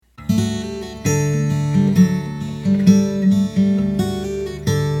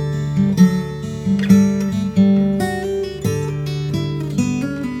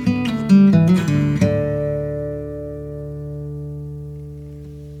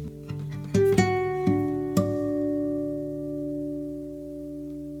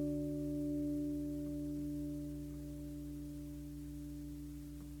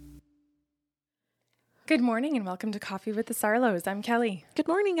Good morning and welcome to Coffee with the Sarlos. I'm Kelly. Good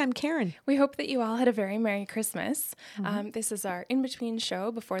morning, I'm Karen. We hope that you all had a very Merry Christmas. This is our in-between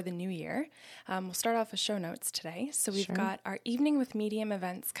show before the new year. We'll start off with show notes today. So we've got our Evening with Medium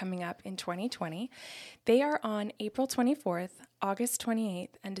events coming up in 2020. They are on April 24th, August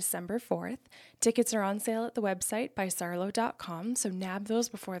 28th, and December 4th. Tickets are on sale at the website by sarlo.com, so nab those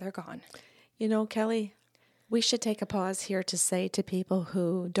before they're gone. You know, Kelly, we should take a pause here to say to people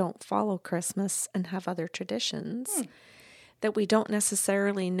who don't follow Christmas and have other traditions that we don't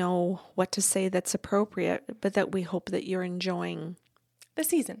necessarily know what to say that's appropriate, but that we hope that you're enjoying The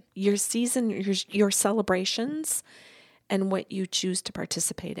season. your season, your celebrations, and what you choose to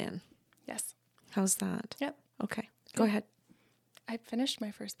participate in. Yes. How's that? Yep. Okay, go ahead. I finished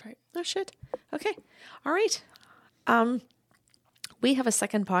my first part. Oh, shit. Okay. All right. We have a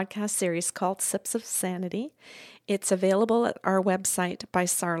second podcast series called Sips of Sanity. It's available at our website by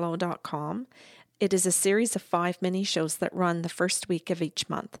sarlo.com. It is a series of 5 mini shows that run the first week of each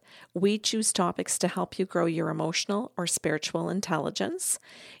month. We choose topics to help you grow your emotional or spiritual intelligence.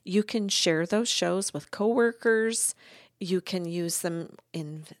 You can share those shows with coworkers. You can use them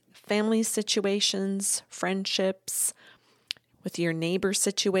in family situations, friendships, with your neighbor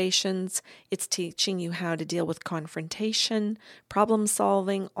situations. It's teaching you how to deal with confrontation, problem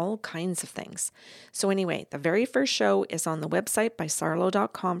solving, all kinds of things. So anyway, the very first show is on the website by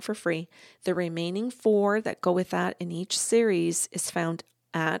sarlo.com for free. The remaining 4 that go with that in each series is found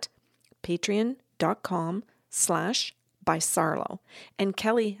at patreon.com/by-sarlo. And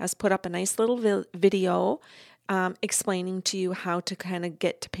Kelly has put up a nice little video explaining to you how to kind of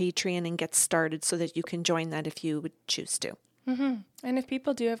get to Patreon and get started so that you can join that if you would choose to. And if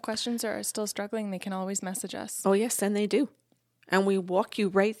people do have questions or are still struggling, they can always message us. Oh, yes, and they do. And we walk you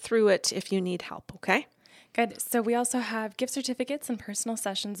right through it if you need help, okay? Good. So we also have gift certificates and personal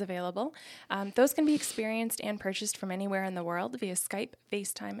sessions available. Those can be experienced and purchased from anywhere in the world via Skype,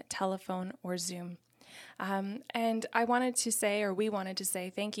 FaceTime, telephone, or Zoom. And we wanted to say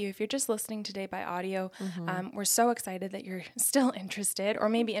thank you. If you're just listening today by audio, we're so excited that you're still interested or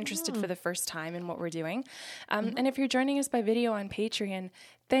maybe interested for the first time in what we're doing. And if you're joining us by video on Patreon,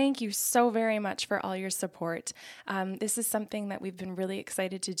 thank you so very much for all your support. This is something that we've been really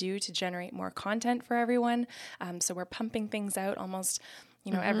excited to do to generate more content for everyone. So we're pumping things out almost,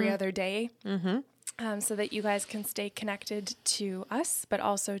 every other day. So that you guys can stay connected to us, but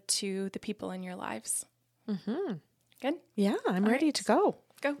also to the people in your lives. Good? Yeah, I'm ready to go.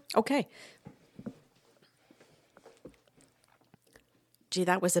 Go. Okay. Gee,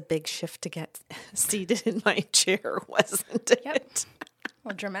 that was a big shift to get seated in my chair, wasn't it? Yep.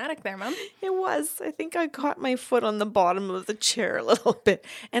 Well, dramatic there, Mom. It was. I think I caught my foot on the bottom of the chair a little bit.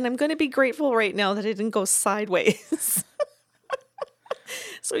 And I'm going to be grateful right now that it didn't go sideways.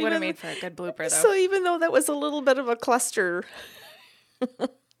 So would have made for a good blooper, though. So even though that was a little bit of a cluster,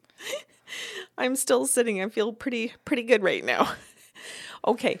 I'm still sitting. I feel pretty good right now.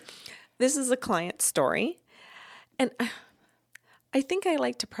 Okay, this is a client story. And I think I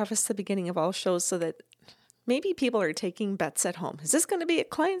like to preface the beginning of all shows so that maybe people are taking bets at home. Is this going to be a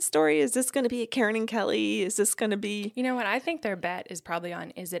client story? Is this going to be a Karen and Kelly? Is this going to be... You know what? I think their bet is probably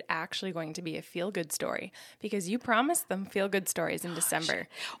on, is it actually going to be a feel-good story? Because you promised them feel-good stories in December.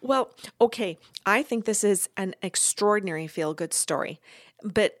 Well, okay. I think this is an extraordinary feel-good story.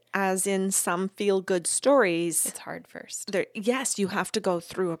 But as in some feel-good stories... It's hard first. Yes, you have to go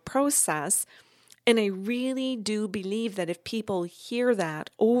through a process. And I really do believe that if people hear that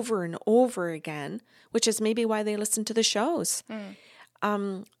over and over again, which is maybe why they listen to the shows,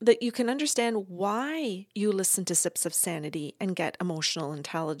 that you can understand why you listen to Sips of Sanity and get emotional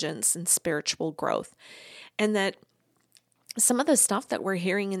intelligence and spiritual growth. And that some of the stuff that we're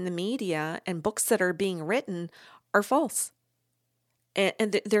hearing in the media and books that are being written are false.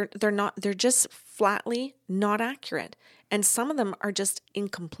 And they're just flatly not accurate. And some of them are just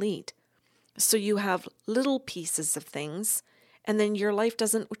incomplete. So you have little pieces of things, and then your life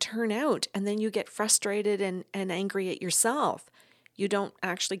doesn't turn out, and then you get frustrated and angry at yourself. You don't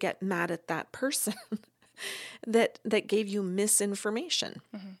actually get mad at that person that gave you misinformation.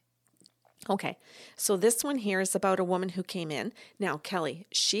 Okay, so this one here is about a woman who came in. Now, Kelly,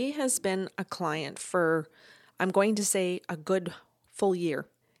 she has been a client for, I'm going to say, a good full year,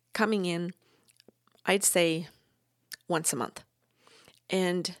 coming in, I'd say, once a month.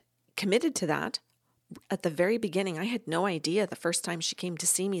 And committed to that at the very beginning. I had no idea the first time she came to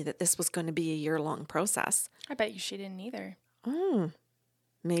see me that this was going to be a year-long process. I bet you she didn't either.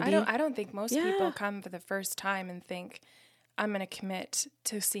 Maybe. I don't think most people come for the first time and think, I'm going to commit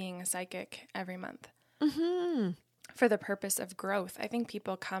to seeing a psychic every month. For the purpose of growth. I think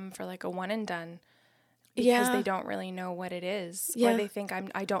people come for like a one and done. because Yeah. they don't really know what it is. Yeah. Or they think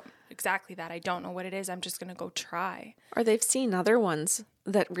I don't exactly that. I don't know what it is. I'm just going to go try. Or they've seen other ones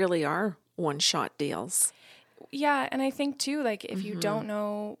that really are one-shot deals. Yeah, and I think too, like if you don't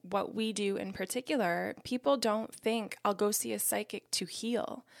know what we do in particular, people don't think I'll go see a psychic to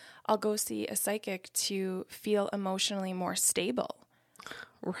heal. I'll go see a psychic to feel emotionally more stable.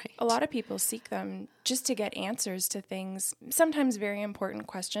 Right. A lot of people seek them just to get answers to things, sometimes very important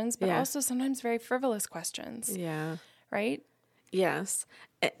questions, but Yeah. also sometimes very frivolous questions, Yeah. right? Yes.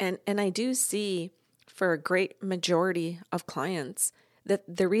 And I do see for a great majority of clients that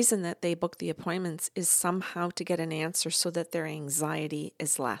the reason that they book the appointments is somehow to get an answer so that their anxiety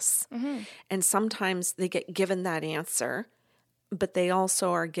is less. And sometimes they get given that answer, but they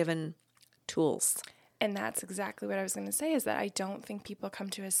also are given tools. And that's exactly what I was going to say, is that I don't think people come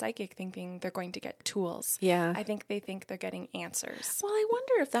to a psychic thinking they're going to get tools. Yeah. I think they think they're getting answers. Well, I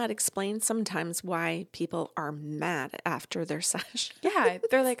wonder if that explains sometimes why people are mad after their session. Yeah,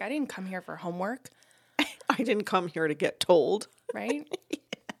 they're like, I didn't come here for homework, I didn't come here to get told. right?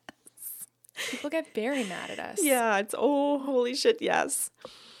 People get very mad at us. Yeah, it's, oh, holy shit, yes.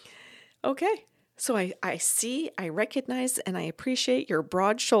 Okay, so I see, I recognize, and I appreciate your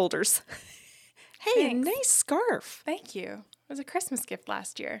broad shoulders. Hey, Thanks. a nice scarf. Thank you. It was a Christmas gift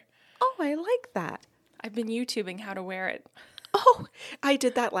last year. Oh, I like that. I've been YouTubing how to wear it. Oh, I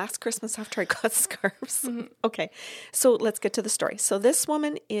did that last Christmas after I got scarves. Okay, so let's get to the story. So this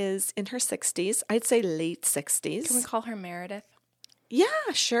woman is in her 60s. I'd say late 60s. Can we call her Meredith? Yeah,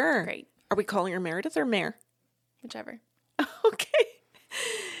 sure. Great. Are we calling her Meredith or Mare? Whichever. Okay.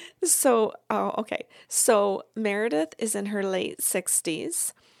 So, okay. So Meredith is in her late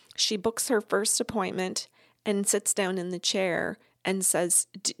 60s. She books her first appointment and sits down in the chair and says,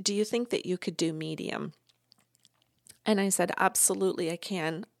 do you think that you could do medium? And I said, absolutely, I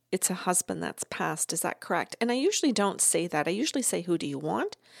can. It's a husband that's passed. Is that correct? And I usually don't say that. I usually say, who do you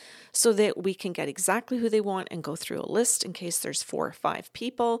want? So that we can get exactly who they want and go through a list in case there's 4 or 5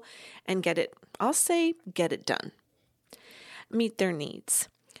 people and get it, I'll say, get it done. Meet their needs.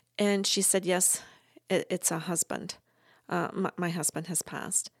 And she said, yes, it's a husband. My husband has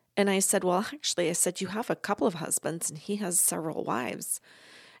passed. And I said, well, actually, I said, you have a couple of husbands and he has several wives.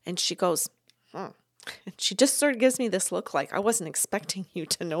 And she goes, And she just sort of gives me this look like, I wasn't expecting you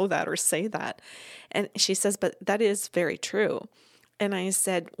to know that or say that. And she says, but that is very true. And I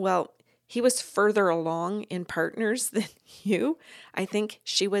said, well, he was further along in partners than you. I think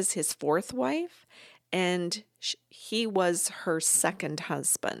she was his 4th wife and he was her 2nd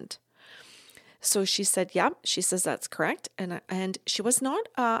husband. So she said, yep. She says, that's correct. And she was not,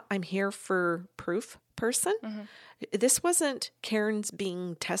 I'm here for proof person. This wasn't Karen's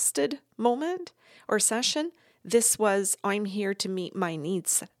being tested moment or session. This was, I'm here to meet my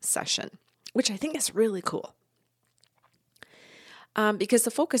needs session, which I think is really cool. Because the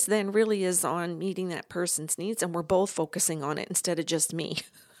focus then really is on meeting that person's needs, and we're both focusing on it instead of just me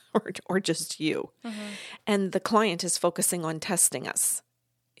or just you. And the client is focusing on testing us.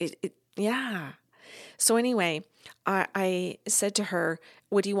 Yeah. So anyway, I said to her,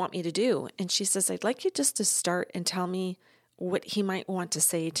 what do you want me to do? And she says, I'd like you just to start and tell me what he might want to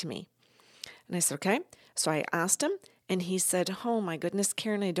say to me. And I said, okay. So I asked him and he said, oh my goodness,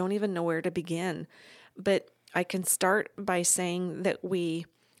 Karen, I don't even know where to begin. But I can start by saying that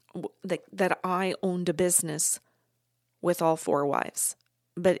that I owned a business with all 4 wives,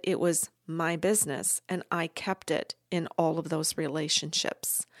 but it was my business and I kept it in all of those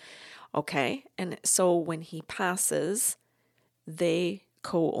relationships. Okay. And so when he passes, they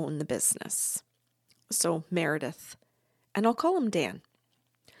co-own the business. So Meredith, and I'll call him Dan.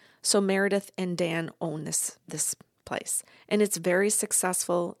 So Meredith and Dan own this place, and it's very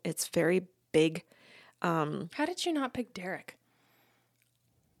successful. It's very big. How did you not pick Derek?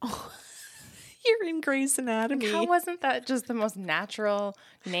 You're in Grey's Anatomy. How wasn't that just the most natural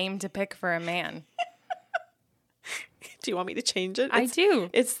name to pick for a man? Do you want me to change it? I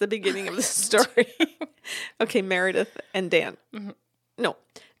do. It's the beginning of the story. Okay, Meredith and Dan. No,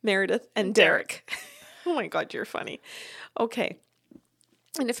 Meredith and Derek. Oh my God, you're funny. Okay.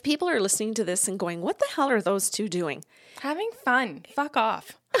 And if people are listening to this and going, what the hell are those two doing? Having fun. Fuck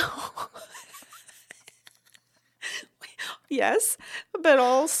off. Yes, but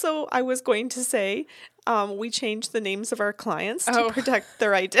also I was going to say we changed the names of our clients to protect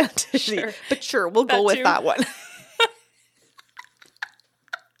their identity. Sure. But sure, we'll go with that one.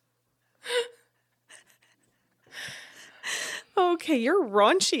 Okay, you're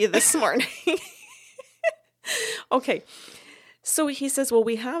raunchy this morning. Okay, so he says, well,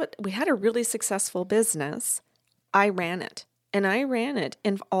 we had a really successful business. I ran it. And I ran it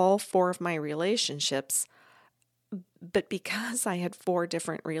in all 4 of my relationships. But because I had 4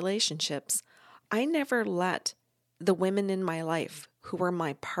 different relationships, I never let the women in my life who were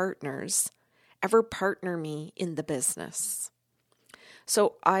my partners ever partner me in the business.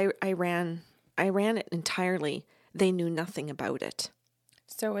 So I ran it entirely. They knew nothing about it.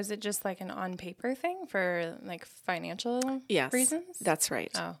 So was it just like an on paper thing for like financial Yes, reasons? that's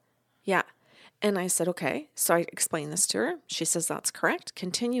right. Oh. Yeah. And I said, okay. So I explained this to her. She says, that's correct.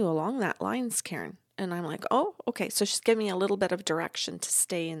 Continue along that lines, Karen. And I'm like, oh, okay. So she's giving me a little bit of direction to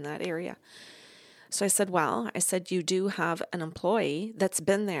stay in that area. So I said, you do have an employee that's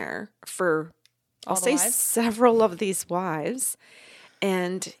been there for, I'll say, several of these wives,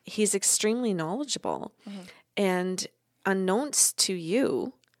 and he's extremely knowledgeable. And unknowns to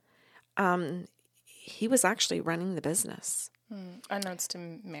you, he was actually running the business. Unknowns to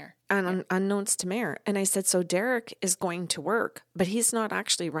Mare. And unknowns to Mare. And I said, so Derek is going to work, but he's not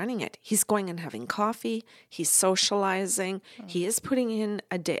actually running it. He's going and having coffee. He's socializing. He is putting in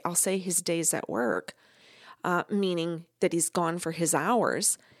a day, I'll say his days at work, meaning that he's gone for his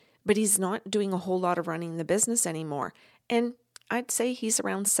hours, but he's not doing a whole lot of running the business anymore. And I'd say he's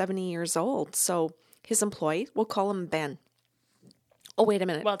around 70 years old. So his employee, we'll call him Ben. Oh, wait a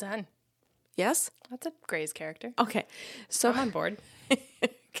minute. Well done. Yes? That's a Grey's character. Okay. So I'm on board.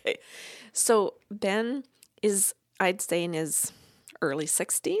 Okay. So Ben is, I'd say, in his early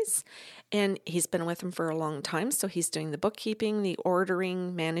 60s, and he's been with him for a long time. So he's doing the bookkeeping, the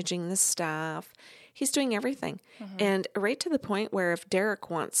ordering, managing the staff. He's doing everything. And right to the point where if Derek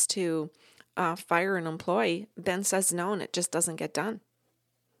wants to fire an employee, Ben says no, and it just doesn't get done.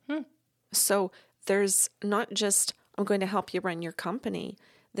 So there's not just, I'm going to help you run your company.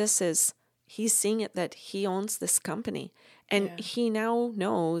 This is, he's seeing it that he owns this company. And he now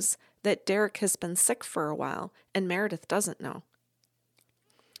knows that Derek has been sick for a while, and Meredith doesn't know.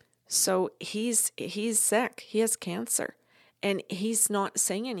 So he's sick. He has cancer. And he's not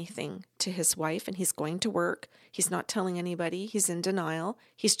saying anything to his wife, and he's going to work. He's not telling anybody. He's in denial.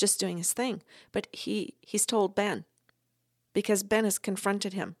 He's just doing his thing. But he's told Ben, because Ben has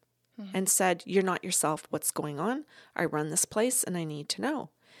confronted him and said, you're not yourself. What's going on? I run this place, and I need to know.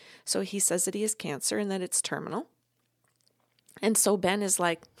 So he says that he has cancer and that it's terminal. And so Ben is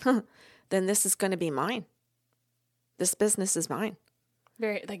like, then this is going to be mine. This business is mine.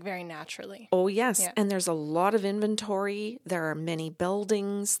 Very naturally. Oh, yes. Yeah. And there's a lot of inventory. There are many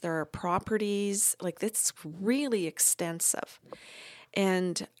buildings. There are properties. Like, it's really extensive.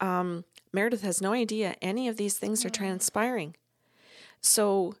 And Meredith has no idea any of these things are transpiring.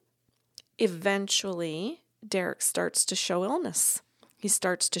 So eventually, Derek starts to show illness. He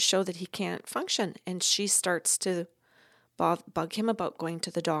starts to show that he can't function. And she starts to bug him about going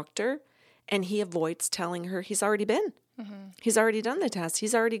to the doctor. And he avoids telling her he's already been. He's already done the test.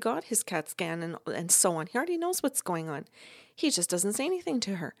 He's already got his CAT scan and so on. He already knows what's going on. He just doesn't say anything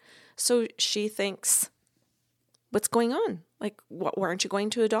to her. So she thinks, what's going on? Like, why aren't you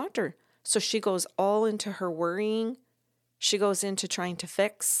going to a doctor? So she goes all into her worrying. She goes into trying to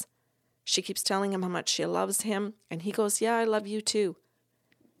fix. She keeps telling him how much she loves him. And he goes, yeah, I love you too.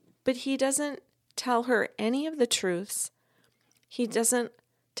 But he doesn't tell her any of the truths. He doesn't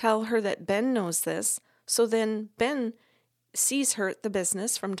tell her that Ben knows this. So then Ben sees her at the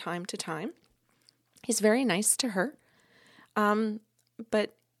business from time to time. He's very nice to her.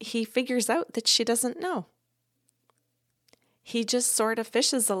 But he figures out that she doesn't know. He just sort of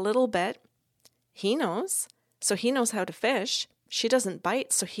fishes a little bit. He knows. So he knows how to fish. She doesn't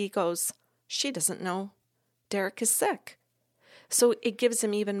bite. So he goes, she doesn't know Derek is sick. So it gives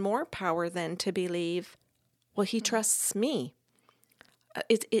him even more power then to believe, well, he trusts me.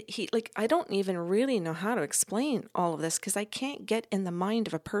 I don't even really know how to explain all of this because I can't get in the mind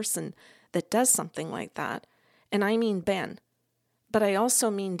of a person that does something like that. And I mean Ben, but I also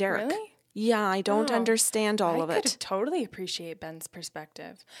mean Derek. Really? Yeah, I don't understand all of it. I could totally appreciate Ben's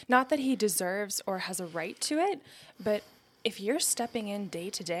perspective. Not that he deserves or has a right to it, but if you're stepping in day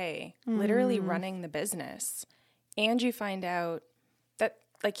to day, literally running the business, and you find out that,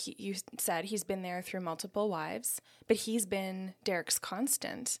 like you said, he's been there through multiple wives, but he's been Derek's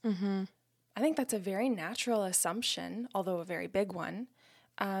constant. I think that's a very natural assumption, although a very big one,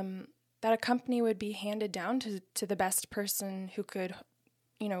 that a company would be handed down to the best person who could,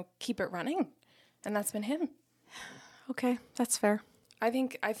 keep it running. And that's been him. Okay, that's fair. I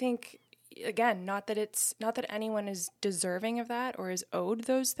think again, not that anyone is deserving of that or is owed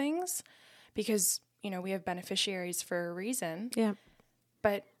those things, because, we have beneficiaries for a reason. Yeah.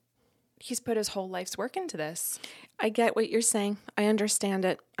 But he's put his whole life's work into this. I get what you're saying. I understand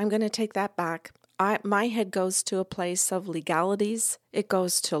it. I'm going to take that back. my head goes to a place of legalities. It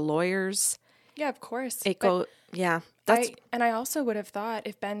goes to lawyers. Yeah, of course. I also would have thought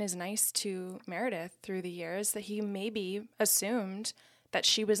if Ben is nice to Meredith through the years that he maybe assumed that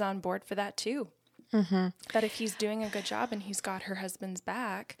she was on board for that too. Mm-hmm. That if he's doing a good job and he's got her husband's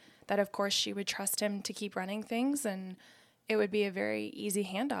back, that of course she would trust him to keep running things and it would be a very easy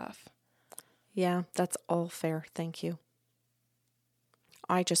handoff. Yeah, that's all fair. Thank you.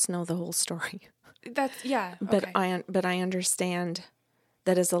 I just know the whole story. But I understand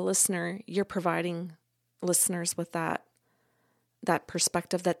that as a listener, you're providing listeners with that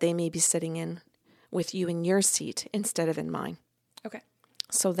perspective that they may be sitting in with you in your seat instead of in mine. Okay.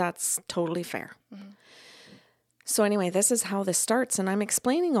 So that's totally fair. Mm-hmm. So anyway, this is how this starts, and I'm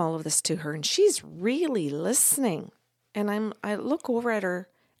explaining all of this to her, and she's really listening. And I look over at her,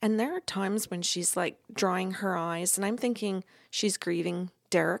 and there are times when she's like drying her eyes, and I'm thinking she's grieving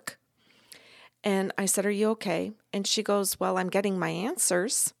Derek. And I said, "Are you okay?" And she goes, "Well, I'm getting my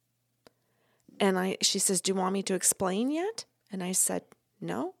answers." And she says, "Do you want me to explain yet?" And I said,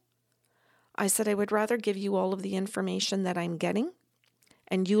 "No." I said, "I would rather give you all of the information that I'm getting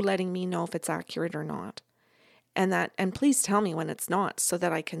and you letting me know if it's accurate or not. And please tell me when it's not so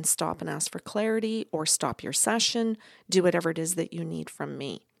that I can stop and ask for clarity or stop your session, do whatever it is that you need from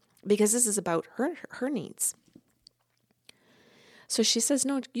me. Because this is about her needs." So she says,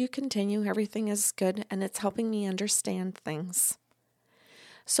 "No, you continue. Everything is good and it's helping me understand things."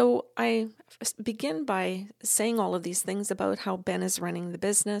 So I begin by saying all of these things about how Ben is running the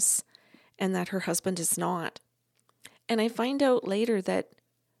business and that her husband is not. And I find out later that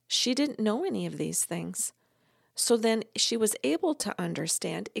she didn't know any of these things. So then she was able to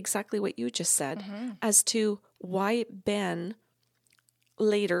understand exactly what you just said mm-hmm. as to why Ben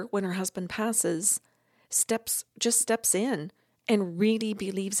later, when her husband passes, steps in and really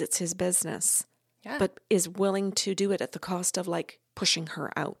believes it's his business, but is willing to do it at the cost of like pushing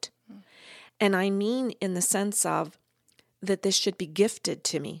her out. Mm. And I mean in the sense of that this should be gifted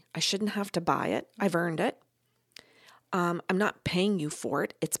to me. I shouldn't have to buy it. I've earned it. I'm not paying you for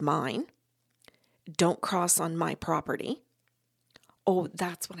it. It's mine. Don't cross on my property. Oh,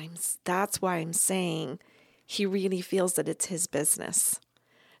 that's why I'm saying he really feels that it's his business.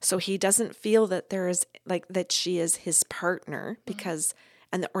 So he doesn't feel that there is like that she is his partner because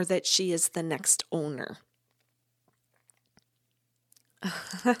or that she is the next owner.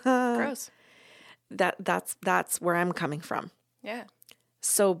 Gross. That's where I'm coming from. Yeah.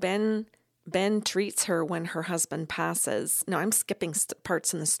 So Ben treats her when her husband passes. Now I'm skipping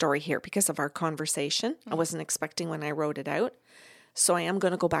parts in the story here because of our conversation. I wasn't expecting when I wrote it out. So I am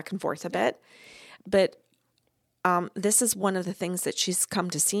going to go back and forth a bit. But this is one of the things that she's come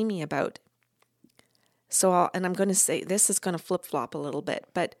to see me about. So I'm going to say this is going to flip-flop a little bit,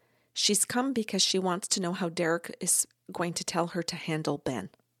 but she's come because she wants to know how Derek is going to tell her to handle Ben.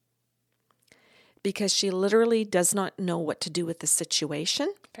 Because she literally does not know what to do with the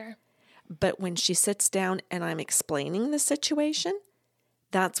situation. Fair. But when she sits down and I'm explaining the situation,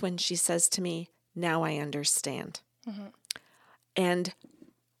 that's when she says to me, "Now I understand." Mm-hmm. And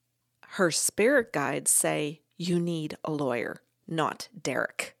her spirit guides say, "You need a lawyer, not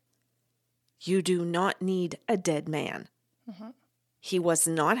Derek. You do not need a dead man." Mm-hmm. He was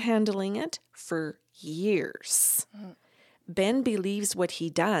not handling it for years. Mm-hmm. Ben believes what he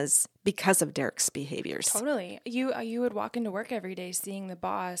does because of Derek's behaviors. Totally. You would walk into work every day seeing the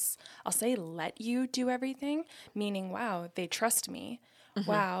boss, I'll say, let you do everything, meaning, wow, they trust me. Mm-hmm.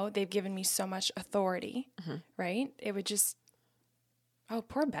 Wow, they've given me so much authority, mm-hmm. right? It would just, oh,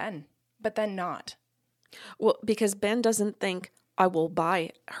 poor Ben, but then not. Well, because Ben doesn't think, I will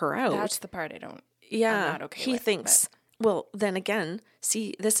buy her out. That's the part I'm not okay he with. He thinks, well, then again,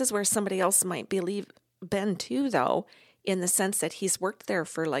 see, this is where somebody else might believe Ben too, though, in the sense that he's worked there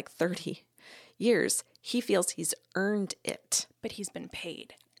for like 30 years. He feels he's earned it. But he's been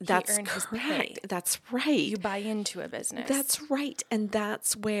paid. That's correct. That's right. You buy into a business. That's right. And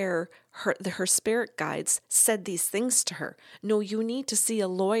that's where her spirit guides said these things to her. No, you need to see a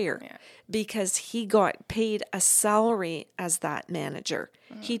lawyer because he got paid a salary as that manager.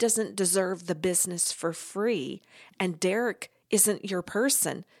 Mm-hmm. He doesn't deserve the business for free. And Derek isn't your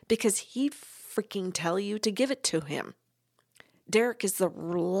person because he'd freaking tell you to give it to him. Derek is the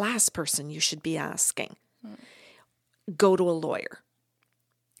last person you should be asking. Go to a lawyer.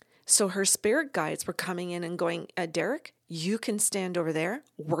 So her spirit guides were coming in and going, Derek, you can stand over there.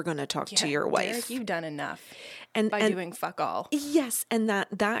 We're going to talk to your wife. Derek, you've done enough by doing fuck all. Yes, and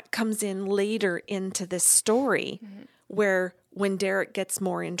that comes in later into this story where when Derek gets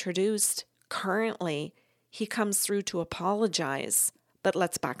more introduced, currently he comes through to apologize. But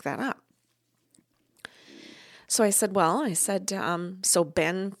let's back that up. So I said, so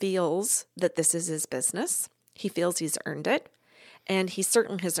Ben feels that this is his business. He feels he's earned it. And he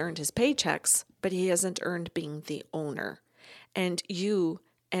certainly has earned his paychecks, but he hasn't earned being the owner. And you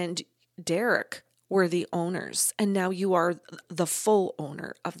and Derek were the owners. And now you are the full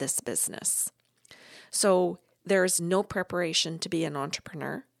owner of this business. So there's no preparation to be an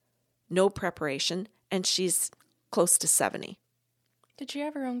entrepreneur. No preparation. And she's close to 70. Did she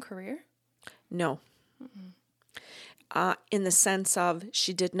have her own career? No. In the sense of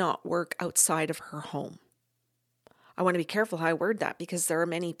she did not work outside of her home. I want to be careful how I word that because there are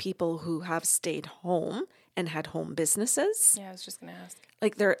many people who have stayed home and had home businesses. Yeah, I was just going to ask.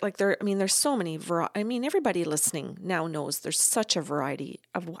 There's so many, everybody listening now knows there's such a variety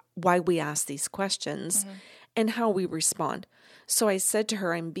of why we ask these questions and how we respond. So I said to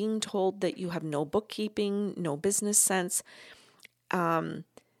her, I'm being told that you have no bookkeeping, no business sense,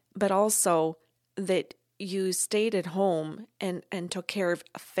 but also that you stayed at home and took care of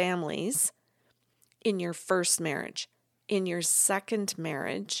families in your first marriage. In your second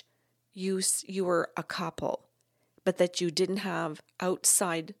marriage, you were a couple, but that you didn't have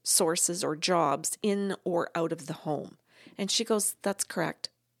outside sources or jobs in or out of the home. And she goes, that's correct.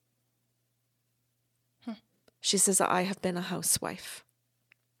 She says, I have been a housewife.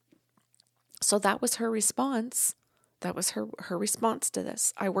 So that was her response. That was her response to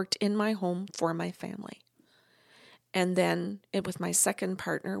this. I worked in my home for my family. And then with my second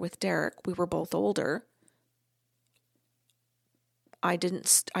partner, with Derek, we were both older. I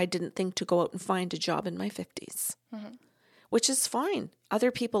didn't think to go out and find a job in my 50s, which is fine.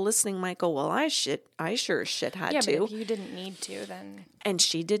 Other people listening might go, well, I sure as shit had to. Yeah, but if you didn't need to, then... And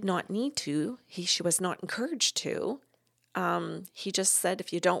she did not need to. She was not encouraged to. He just said,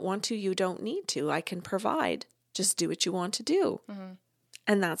 if you don't want to, you don't need to. I can provide. Just do what you want to do.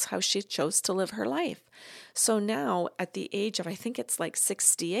 And that's how she chose to live her life. So now at the age of, I think it's like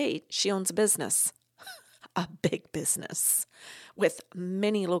 68, she owns a business, a big business with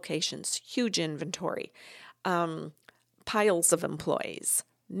many locations, huge inventory, piles of employees,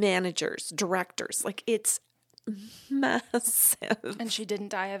 managers, directors. Like it's massive. And she didn't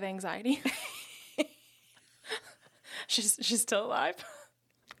die of anxiety. She's still alive.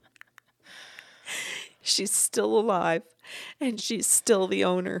 She's still alive and she's still the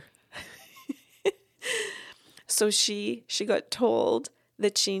owner. So she got told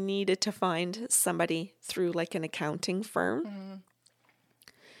that she needed to find somebody through like an accounting firm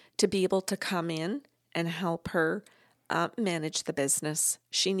to be able to come in and help her manage the business.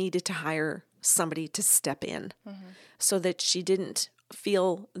 She needed to hire somebody to step in so that she didn't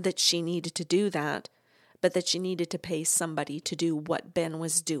feel that she needed to do that, but that she needed to pay somebody to do what Ben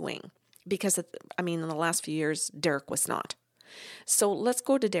was doing. Because, in the last few years, Derek was not. So let's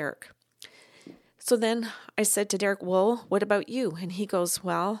go to Derek. So then I said to Derek, well, what about you? And he goes,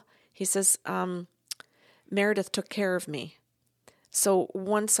 well, he says, Meredith took care of me. So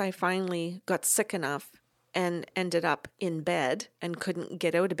once I finally got sick enough and ended up in bed and couldn't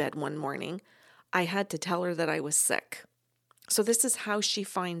get out of bed one morning, I had to tell her that I was sick. So this is how she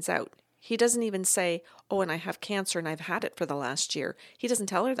finds out. He doesn't even say, oh, and I have cancer and I've had it for the last year. He doesn't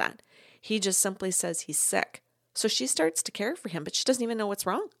tell her that. He just simply says he's sick. So she starts to care for him, but she doesn't even know what's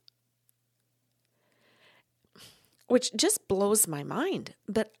wrong. Which just blows my mind.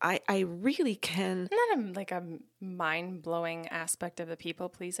 But I really can... Isn't that a mind-blowing aspect of the people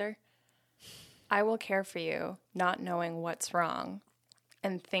pleaser? I will care for you, not knowing what's wrong,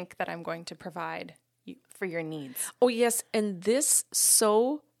 and think that I'm going to provide for your needs. Oh, yes. And this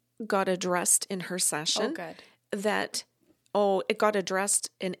so got addressed in her session. Oh, good. That, it got addressed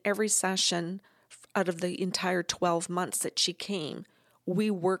in every session out of the entire 12 months that she came.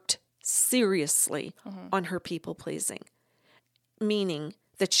 We worked seriously on her people pleasing, meaning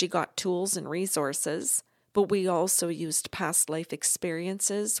that she got tools and resources, but we also used past life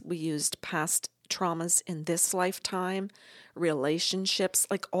experiences. We used past traumas in this lifetime, relationships,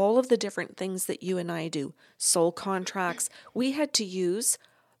 like all of the different things that you and I do, soul contracts. We had to use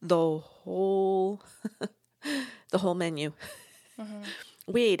the whole menu.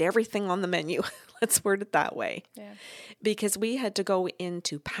 We ate everything on the menu. Let's word it that way. Yeah. Because we had to go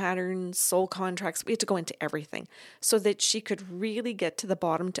into patterns, soul contracts. We had to go into everything so that she could really get to the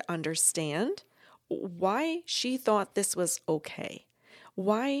bottom to understand why she thought this was okay,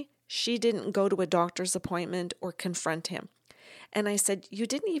 why she didn't go to a doctor's appointment or confront him. And I said, you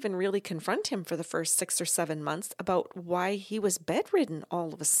didn't even really confront him for the first 6 or 7 months about why he was bedridden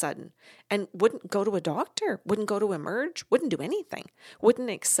all of a sudden and wouldn't go to a doctor, wouldn't go to Emerge, wouldn't do anything, wouldn't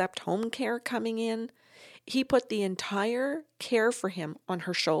accept home care coming in. He put the entire care for him on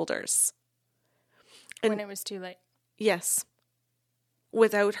her shoulders. when it was too late. Yes.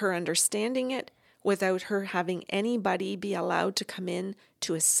 Without her understanding it, without her having anybody be allowed to come in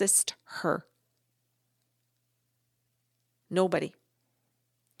to assist her. Nobody.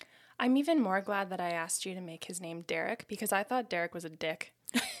 I'm even more glad that I asked you to make his name Derek, because I thought Derek was a dick.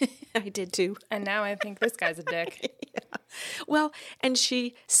 I did too. And now I think this guy's a dick. Yeah. Well, and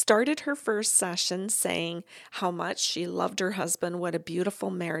she started her first session saying how much she loved her husband, what a beautiful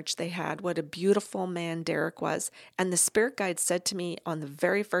marriage they had, what a beautiful man Derek was. And the spirit guide said to me on the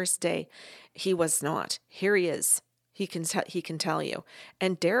very first day, he was not. Here he is. He can tell you.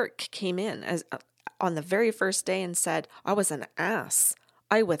 And Derek came in as on the very first day and said, I was an ass.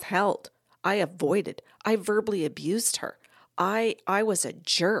 I withheld. I avoided. I verbally abused her. I was a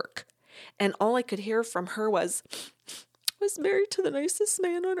jerk. And all I could hear from her was married to the nicest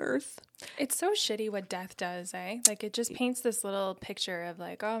man on earth. It's so shitty what death does, eh? Like, it just paints this little picture of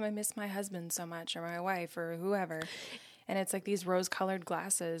like, oh, I miss my husband so much, or my wife, or whoever. And it's like these rose-colored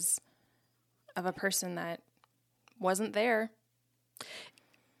glasses of a person that wasn't there.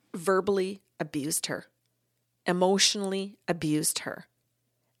 Verbally abused her. Emotionally abused her.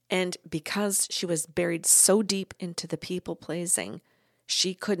 And because she was buried so deep into the people-pleasing,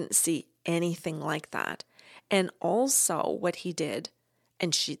 she couldn't see anything like that. And also what he did,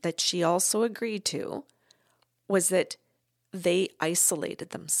 and she also agreed to, was that they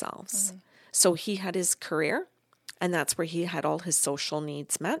isolated themselves. Mm-hmm. So he had his career, and that's where he had all his social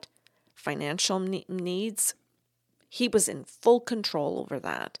needs met, financial needs. He was in full control over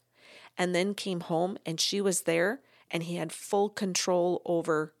that. And then came home, and she was there, and he had full control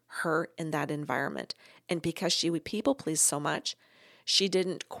over her in that environment. And because she would people please so much, she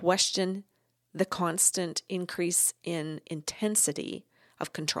didn't question the constant increase in intensity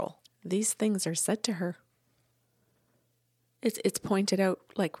of control. These things are said to her. It's pointed out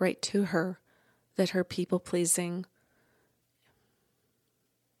like right to her that her people pleasing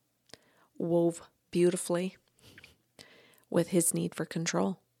wove beautifully with his need for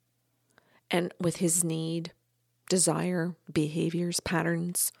control and with his need, desire, behaviors,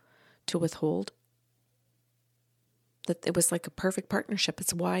 patterns to withhold. That it was like a perfect partnership.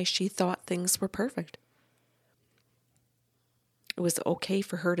 It's why she thought things were perfect. It was okay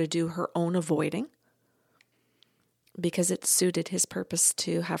for her to do her own avoiding because it suited his purpose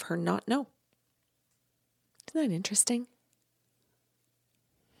to have her not know. Isn't that interesting?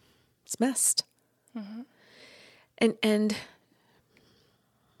 It's messed. Mm-hmm. And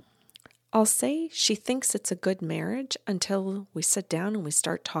I'll say she thinks it's a good marriage until we sit down and we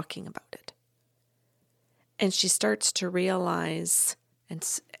start talking about it. And she starts to realize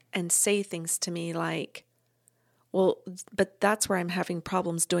and say things to me like, well, but that's where I'm having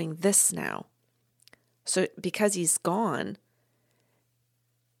problems doing this now. So because he's gone,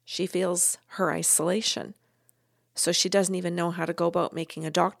 she feels her isolation. So she doesn't even know how to go about making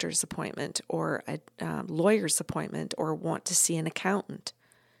a doctor's appointment or a lawyer's appointment or want to see an accountant.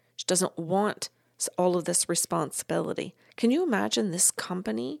 She doesn't want all of this responsibility. Can you imagine this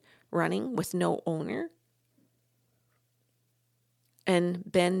company running with no owner? And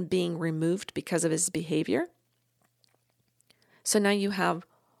Ben being removed because of his behavior. So now you have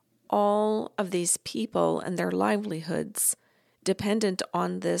all of these people and their livelihoods dependent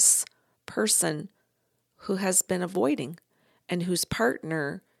on this person who has been avoiding and whose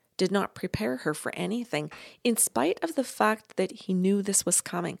partner did not prepare her for anything, in spite of the fact that he knew this was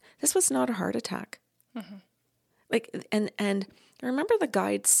coming. This was not a heart attack. Mm-hmm. And I remember the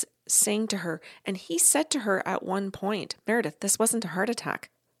guides saying to her, and he said to her at one point, Meredith, this wasn't a heart attack.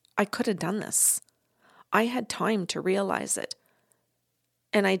 I could have done this. I had time to realize it.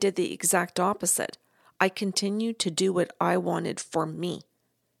 And I did the exact opposite. I continued to do what I wanted for me.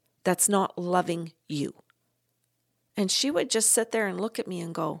 That's not loving you. And she would just sit there and look at me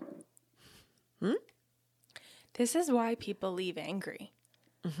and go, This is why people leave angry.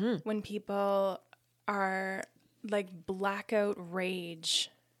 Mm-hmm. When people are like blackout rage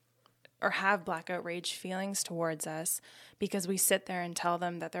or have blackout rage feelings towards us because we sit there and tell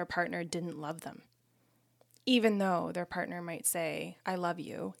them that their partner didn't love them, even though their partner might say, I love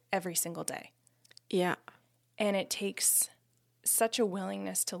you every single day. Yeah. And it takes such a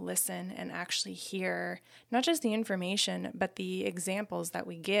willingness to listen and actually hear not just the information, but the examples that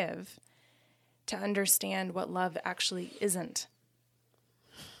we give to understand what love actually isn't.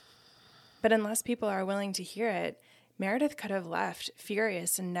 But unless people are willing to hear it, Meredith could have left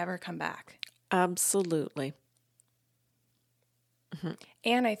furious and never come back. Absolutely. Mm-hmm.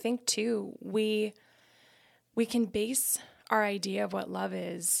 And I think, too, we can base our idea of what love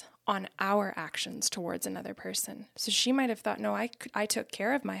is on our actions towards another person. So she might have thought, no, I took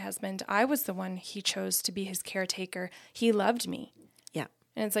care of my husband. I was the one he chose to be his caretaker. He loved me. Yeah.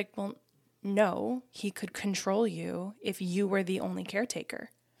 And it's like, well, no, he could control you if you were the only caretaker.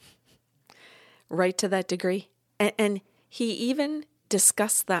 Right to that degree. And he even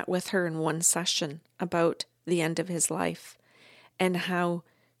discussed that with her in one session about the end of his life and how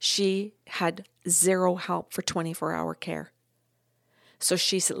she had zero help for 24-hour care. So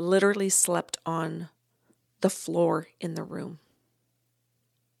she literally slept on the floor in the room.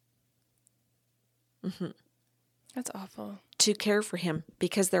 That's awful. To care for him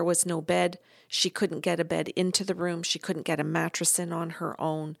because there was no bed. She couldn't get a bed into the room. She couldn't get a mattress in on her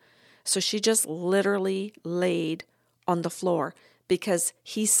own. So she just literally laid on the floor because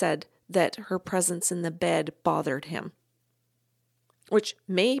he said that her presence in the bed bothered him. Which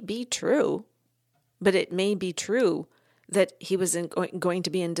may be true, but it may be true that he was going to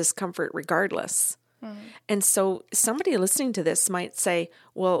be in discomfort regardless. And so somebody listening to this might say,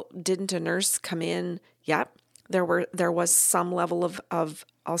 well, didn't a nurse come in? Yep, there was some level of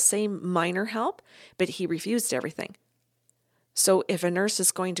I'll say minor help, but he refused everything. So if a nurse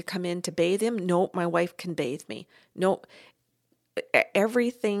is going to come in to bathe him, no, my wife can bathe me. No,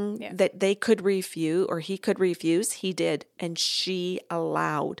 everything that they could refuse or he could refuse, he did, and she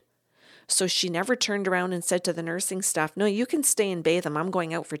allowed. So she never turned around and said to the nursing staff, no, you can stay and bathe him. I'm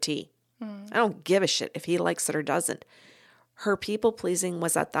going out for tea. I don't give a shit if he likes it or doesn't. Her people pleasing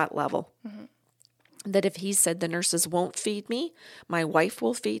was at that level. That if he said the nurses won't feed me, my wife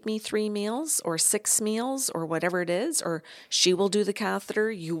will feed me 3 meals or 6 meals or whatever it is, or she will do the catheter,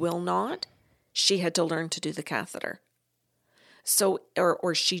 you will not. She had to learn to do the catheter. So,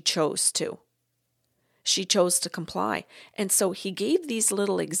 or she chose to. She chose to comply. And so he gave these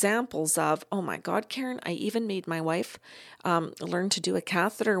little examples of, oh my God, Karen, I even made my wife learn to do a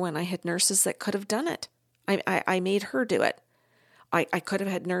catheter when I had nurses that could have done it. I made her do it. I could have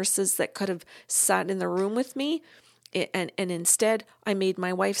had nurses that could have sat in the room with me, and instead I made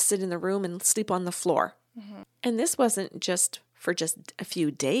my wife sit in the room and sleep on the floor. And this wasn't just for just a few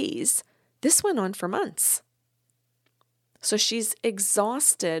days. This went on for months. So she's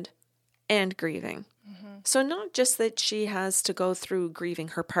exhausted and grieving. So not just that she has to go through grieving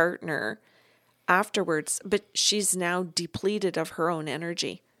her partner afterwards, but she's now depleted of her own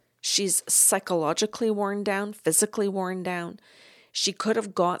energy. She's psychologically worn down, physically worn down. She could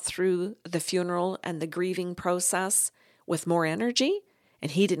have got through the funeral and the grieving process with more energy, and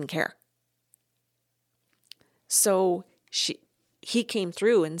he didn't care. So he came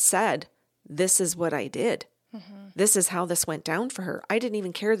through and said, this is what I did. This is how this went down for her. I didn't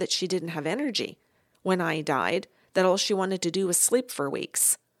even care that she didn't have energy when I died, that all she wanted to do was sleep for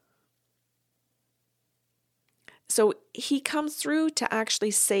weeks. So he comes through to actually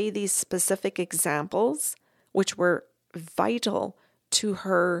say these specific examples, which were vital to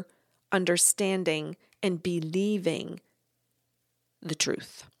her understanding and believing the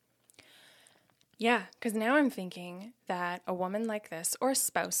truth. Yeah, because now I'm thinking that a woman like this or a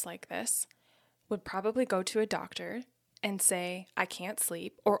spouse like this would probably go to a doctor and say, I can't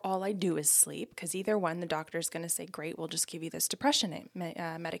sleep, or all I do is sleep, because either one, the doctor's going to say, great, we'll just give you this depression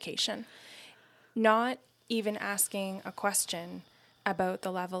medication. Not even asking a question about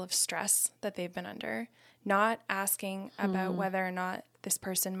the level of stress that they've been under, not asking about whether or not this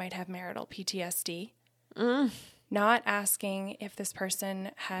person might have marital PTSD, not asking if this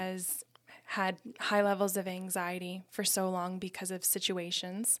person has had high levels of anxiety for so long because of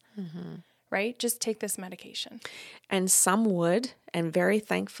situations. Right? Just take this medication. And some would, and very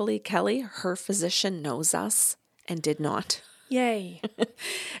thankfully, Kelly, her physician knows us and did not. Yay.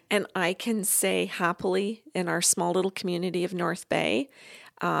 And I can say happily in our small little community of North Bay,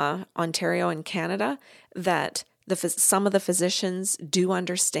 Ontario and Canada, that some of the physicians do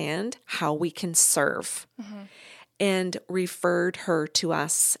understand how we can serve and referred her to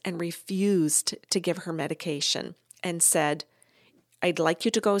us and refused to give her medication and said, I'd like you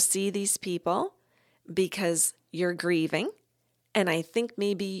to go see these people because you're grieving, and I think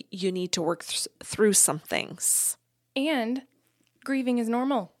maybe you need to work through some things. And grieving is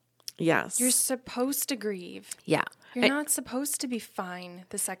normal. Yes. You're supposed to grieve. Yeah. You're not supposed to be fine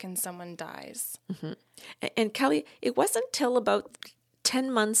the second someone dies. And Kelly, it wasn't till about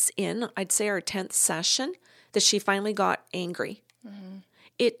 10 months in, I'd say our 10th session, that she finally got angry.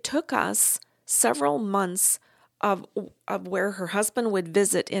 It took us several months of where her husband would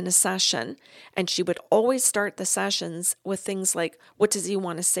visit in a session, and she would always start the sessions with things like, what does he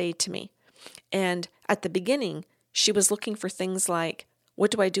want to say to me? And at the beginning, she was looking for things like,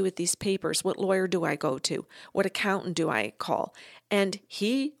 What do I do with these papers? What lawyer do I go to? What accountant do I call? And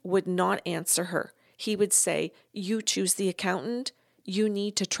he would not answer her. He would say, you choose the accountant. You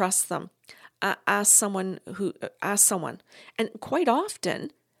need to trust them. Ask someone. And quite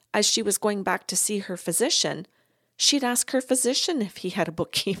often, as she was going back to see her physician, she'd ask her physician if he had a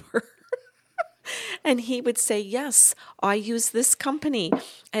bookkeeper. And he would say, yes, I use this company.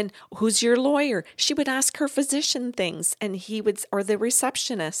 And who's your lawyer? She would ask her physician things, and or the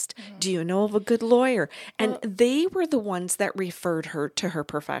receptionist, do you know of a good lawyer? And they were the ones that referred her to her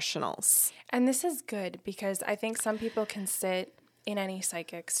professionals. And this is good because I think some people can sit in any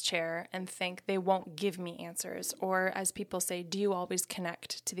psychic's chair and think they won't give me answers. Or as people say, do you always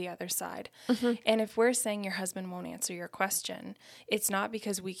connect to the other side? Mm-hmm. And if we're saying your husband won't answer your question, it's not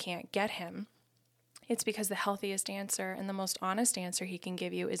because we can't get him. It's because the healthiest answer and the most honest answer he can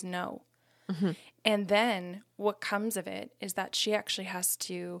give you is no. Mm-hmm. And then what comes of it is that she actually has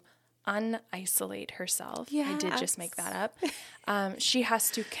to unisolate herself. Yes. I did just make that up. She has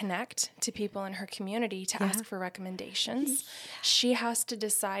to connect to people in her community to ask for recommendations. She has to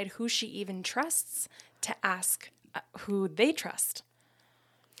decide who she even trusts to ask who they trust.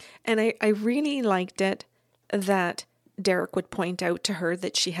 And I really liked it that Derek would point out to her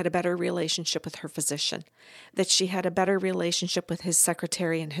that she had a better relationship with her physician, that she had a better relationship with his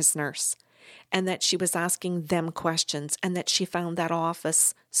secretary and his nurse, and that she was asking them questions, and that she found that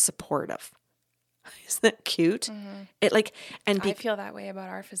office supportive. Isn't that cute? Mm-hmm. I feel that way about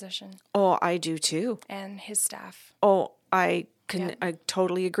our physician. Oh, I do too. And his staff. Oh, I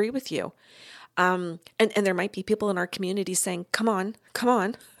totally agree with you. And there might be people in our community saying, come on.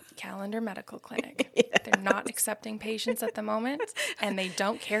 Calendar Medical Clinic. Yes. They're not accepting patients at the moment, and they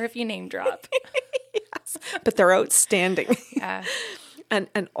don't care if you name drop. Yes, but they're outstanding. Yeah.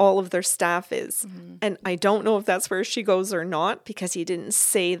 And all of their staff is. Mm-hmm. And I don't know if that's where she goes or not, because he didn't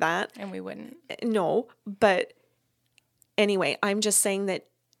say that. And we wouldn't. No, but anyway, I'm just saying that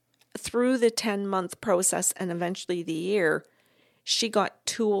through the 10-month process and eventually the year, she got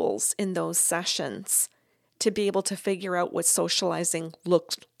tools in those sessions to be able to figure out what socializing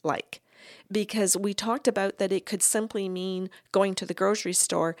looked like. Because we talked about that it could simply mean going to the grocery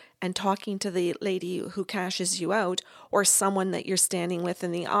store and talking to the lady who cashes you out, or someone that you're standing with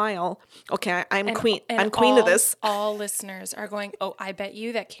in the aisle. Okay, I'm queen of this. All listeners are going, oh, I bet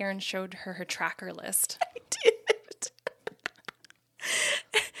you that Karen showed her tracker list. I did.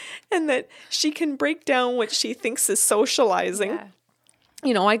 And that she can break down what she thinks is socializing. Yeah.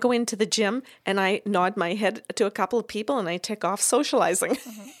 You know, I go into the gym and I nod my head to a couple of people and I tick off socializing.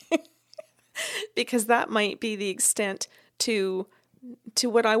 Mm-hmm. Because that might be the extent to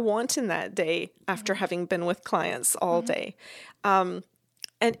what I want in that day after having been with clients all day. And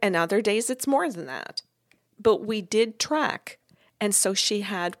other days it's more than that. But we did track. And so she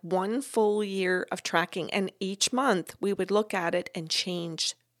had 1 full year of tracking. And each month we would look at it and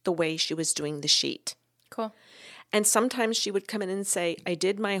change the way she was doing the sheet. Cool. And sometimes she would come in and say, I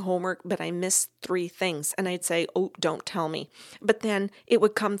did my homework, but I missed 3 things. And I'd say, oh, don't tell me. But then it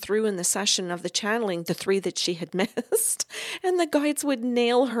would come through in the session of the channeling, the 3 that she had missed. And the guides would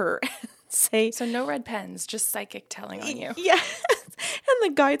nail her and say... So no red pens, just psychic telling on you. Yes. And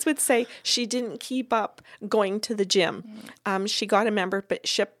the guides would say she didn't keep up going to the gym. She got a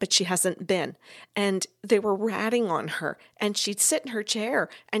membership, but she hasn't been. And they were ratting on her. And she'd sit in her chair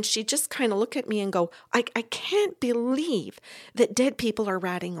and she'd just kind of look at me and go, I can't believe that dead people are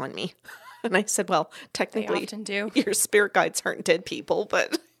ratting on me. And I said, well, technically, they often do. Your spirit guides aren't dead people,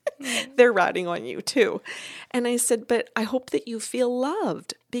 but they're ratting on you too. And I said, but I hope that you feel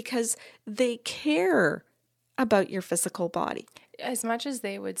loved because they care about your physical body. As much as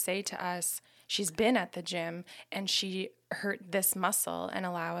they would say to us, she's been at the gym and she hurt this muscle and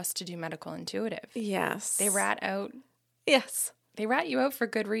allow us to do medical intuitive. Yes. They rat out. Yes. They rat you out for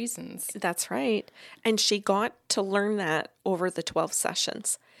good reasons. That's right. And she got to learn that over the 12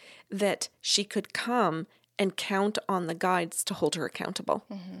 sessions, that she could come and count on the guides to hold her accountable.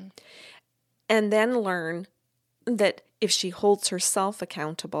 Mm-hmm. And then learn that if she holds herself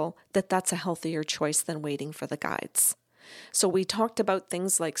accountable, that's a healthier choice than waiting for the guides. So we talked about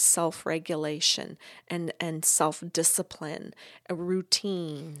things like self-regulation and self-discipline,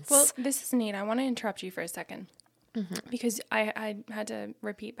 routines. Well, this is neat. I want to interrupt you for a second because I had to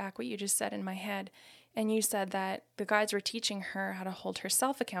repeat back what you just said in my head. And you said that the guides were teaching her how to hold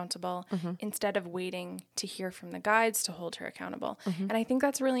herself accountable instead of waiting to hear from the guides to hold her accountable. Mm-hmm. And I think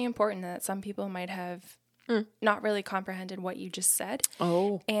that's really important, that some people might have not really comprehended what you just said.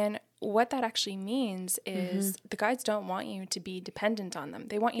 Oh. And what that actually means is the guides don't want you to be dependent on them.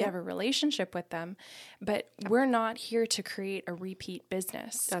 They want you to have a relationship with them, but we're not here to create a repeat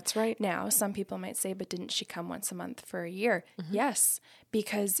business. That's right. Now, some people might say, but didn't she come once a month for a year? Yes,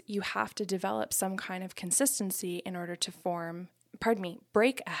 because you have to develop some kind of consistency in order to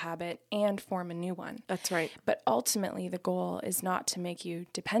break a habit and form a new one. That's right. But ultimately, the goal is not to make you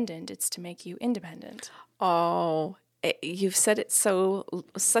dependent, it's to make you independent. Oh, you've said it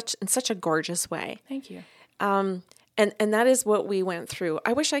in such a gorgeous way. Thank you. And that is what we went through.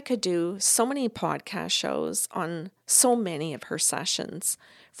 I wish I could do so many podcast shows on so many of her sessions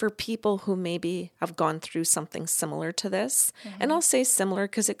for people who maybe have gone through something similar to this. And I'll say similar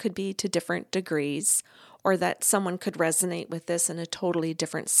because it could be to different degrees, or that someone could resonate with this in a totally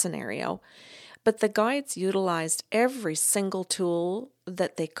different scenario. But the guides utilized every single tool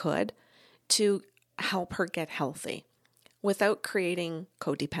that they could to help her get healthy without creating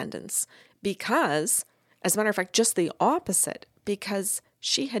codependence. Because, as a matter of fact, just the opposite, because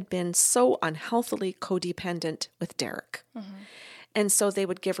she had been so unhealthily codependent with Derek. And so they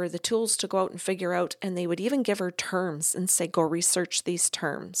would give her the tools to go out and figure out, and they would even give her terms and say, go research these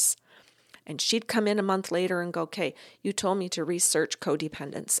terms. And she'd come in a month later and go, okay, you told me to research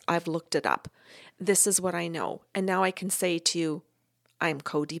codependence. I've looked it up. This is what I know. And now I can say to you, I'm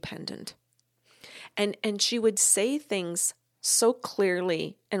codependent. And she would say things so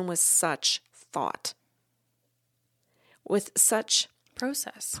clearly and with such thought. With such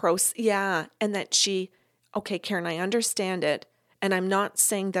Process. And that okay, Karen, I understand it. And I'm not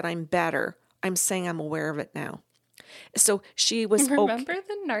saying that I'm better. I'm saying I'm aware of it now. So she was Remember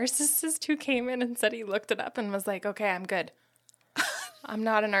the narcissist who came in and said he looked it up and was like, okay, I'm good. I'm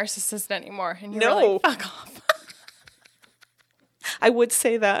not a narcissist anymore. And you were like, fuck off. I would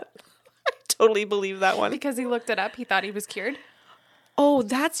say that. I totally believe that one. Because he looked it up, he thought he was cured. Oh,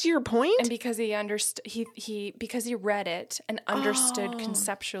 that's your point? And because he understood, because he read it and understood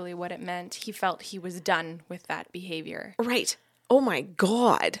conceptually what it meant, he felt he was done with that behavior. Right. Oh my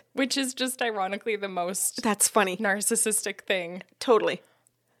God. Which is just ironically the most That's funny. narcissistic thing. Totally.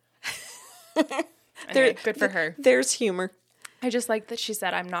 Anyway, good for her. There's humor. I just like that she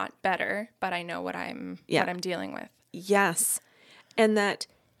said, I'm not better, but I know what I'm dealing with. Yes. And that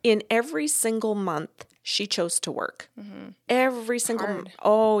in every single month, she chose to work. Every single month.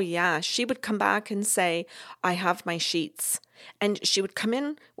 Oh, yeah. She would come back and say, I have my sheets. And she would come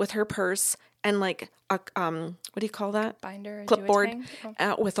in with her purse and like a, what do you call that? Binder, clipboard,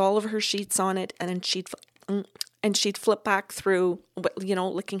 with all of her sheets on it. And then she'd flip back through,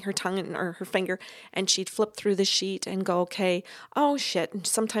 licking her tongue or her finger, and she'd flip through the sheet and go, okay, oh shit. And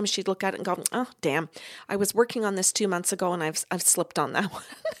sometimes she'd look at it and go, oh damn, I was working on this 2 months ago and I've slipped on that one.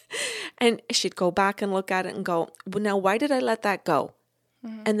 And she'd go back and look at it and go, well, now why did I let that go?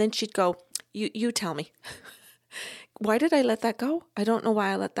 And then she'd go, you tell me. Why did I let that go? I don't know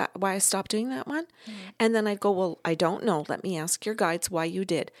why I stopped doing that one. And then I'd go, well, I don't know. Let me ask your guides why you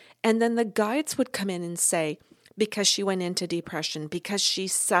did. And then the guides would come in and say, because she went into depression, because she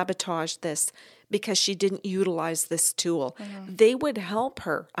sabotaged this, because she didn't utilize this tool. They would help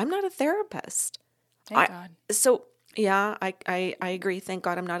her. I'm not a therapist. Thank God. So, yeah, I agree. Thank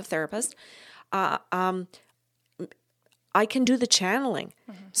God I'm not a therapist. I can do the channeling.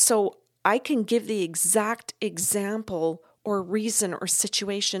 So I can give the exact example or reason or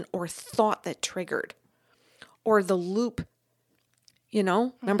situation or thought that triggered, or the loop.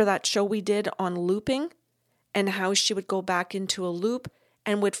 Remember that show we did on looping and how she would go back into a loop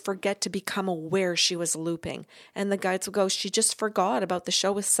and would forget to become aware she was looping. And the guides would go, she just forgot about the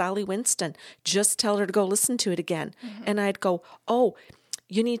show with Sally Winston. Just tell her to go listen to it again. And I'd go, oh,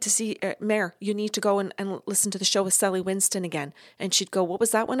 you need to see, Mare, you need to go and listen to the show with Sally Winston again. And she'd go, what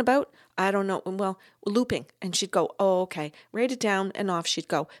was that one about? I don't know. Well, looping. And she'd go, oh, okay. Write it down, and off she'd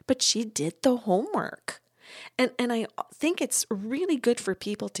go. But she did the homework. And I think it's really good for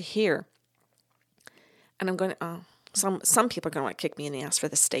people to hear. And I'm going to, some people are going to want to kick me in the ass for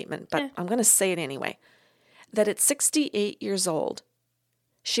this statement, but I'm going to say it anyway. That at 68 years old,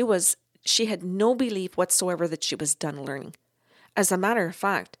 she had no belief whatsoever that she was done learning. As a matter of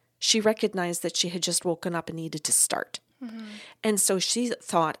fact, she recognized that she had just woken up and needed to start. And so she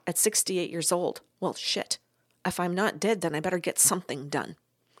thought at 68 years old, well, shit, if I'm not dead, then I better get something done.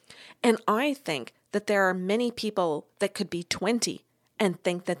 And I think that there are many people that could be 20 and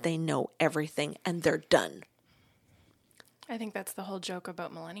think that they know everything and they're done. I think that's the whole joke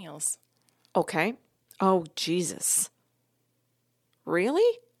about millennials. Okay. Oh, Jesus.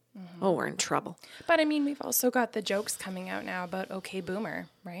 Really? Oh, we're in trouble. But I mean, we've also got the jokes coming out now about OK Boomer,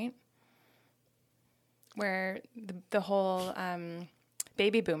 right? Where the whole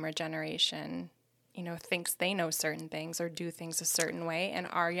baby boomer generation, thinks they know certain things or do things a certain way. And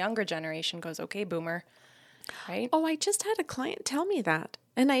our younger generation goes, okay, boomer, right? Oh, I just had a client tell me that.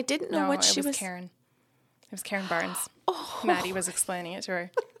 And I didn't know what she was. Karen. It was Karen Barnes. Oh. Maddie was explaining it to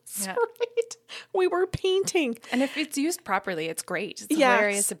her. That's right. We were painting. And if it's used properly, it's great. It's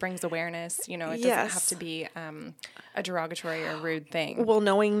hilarious. It brings awareness. It doesn't have to be a derogatory or rude thing. Well,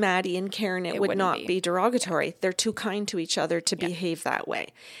 knowing Maddie and Karen, it would not be derogatory. They're too kind to each other to behave that way.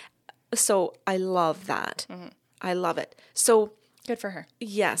 So I love that. Mm-hmm. I love it. So good for her.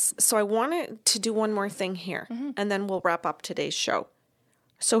 Yes. So I wanted to do one more thing here, and then we'll wrap up today's show.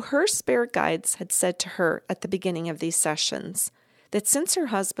 So her spirit guides had said to her at the beginning of these sessions that since her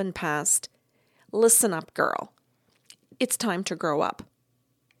husband passed, listen up, girl. It's time to grow up.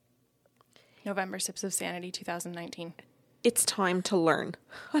 November Sips of Sanity 2019. It's time to learn.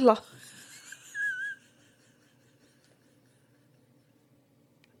 I love.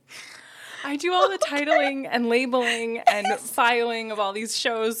 I do all the titling and labeling and filing of all these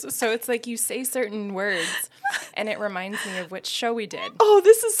shows. So it's like you say certain words and it reminds me of which show we did. Oh,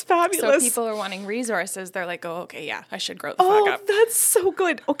 this is fabulous. So people are wanting resources. They're like, oh, okay, yeah, I should grow the fuck up. Oh, that's so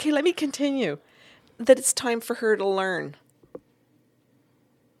good. Okay, let me continue. That it's time for her to learn.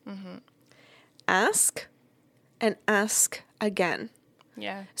 Mm-hmm. Ask and ask again.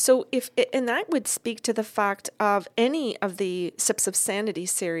 Yeah. So and that would speak to the fact of any of the Sips of Sanity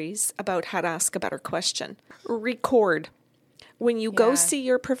series about how to ask a better question. Record. When you go see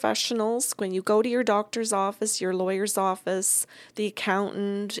your professionals, when you go to your doctor's office, your lawyer's office, the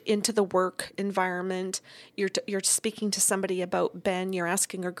accountant, into the work environment, you're speaking to somebody about Ben, you're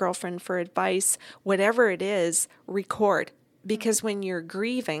asking your girlfriend for advice, whatever it is, record. Because when you're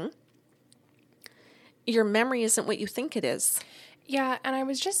grieving, your memory isn't what you think it is. Yeah, and I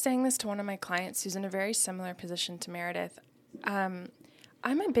was just saying this to one of my clients who's in a very similar position to Meredith. I'm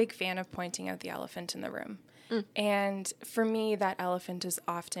a big fan of pointing out the elephant in the room. And for me, that elephant is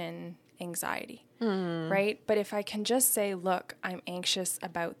often anxiety, right? But if I can just say, look, I'm anxious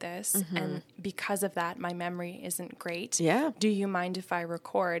about this, and because of that, my memory isn't great. Yeah. Do you mind if I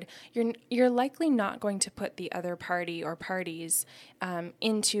record? You're likely not going to put the other party or parties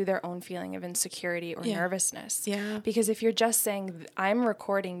into their own feeling of insecurity or nervousness. Yeah. Because if you're just saying, I'm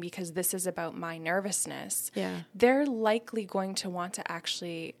recording because this is about my nervousness, they're likely going to want to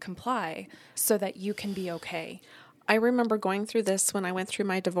actually comply so that you can be okay. I remember going through this when I went through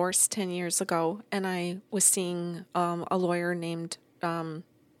my divorce 10 years ago, and I was seeing a lawyer named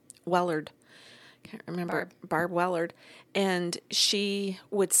Wellard. Can't remember. Barb Wellard. And she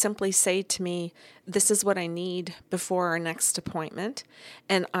would simply say to me, this is what I need before our next appointment.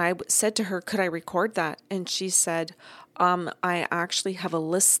 And I said to her, could I record that? And she said, I actually have a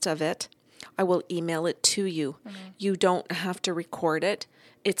list of it. I will email it to you. You don't have to record it.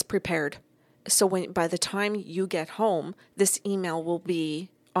 It's prepared. So by the time you get home, this email will be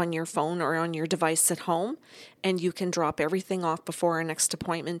on your phone or on your device at home, and you can drop everything off before our next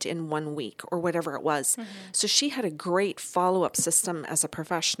appointment in 1 week or whatever it was. So she had a great follow-up system as a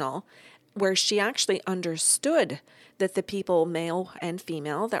professional where she actually understood that the people, male and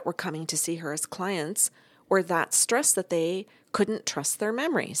female, that were coming to see her as clients were that stressed that they couldn't trust their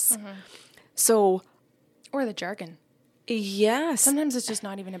memories. So, or the jargon. Yes. Sometimes it's just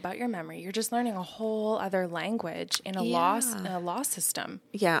not even about your memory. You're just learning a whole other language in a law system.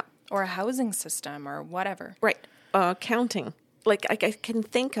 Yeah. Or a housing system or whatever. Right. Accounting. Like I can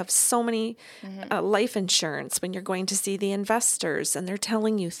think of so many life insurance when you're going to see the investors and they're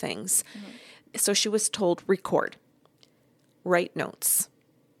telling you things. So she was told, record, write notes,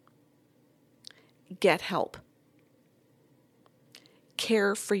 get help,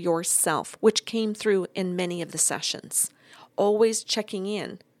 care for yourself, which came through in many of the sessions. Always checking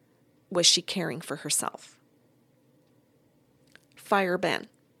in. Was she caring for herself? Fire Ben.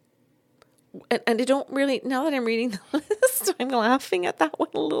 And I don't really, now that I'm reading the list, I'm laughing at that one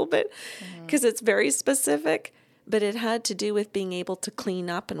a little bit because it's very specific, but it had to do with being able to clean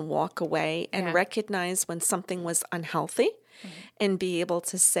up and walk away and recognize when something was unhealthy and be able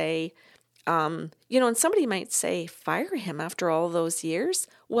to say, and somebody might say, fire him after all those years.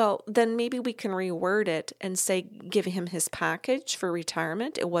 Well, then maybe we can reword it and say, give him his package for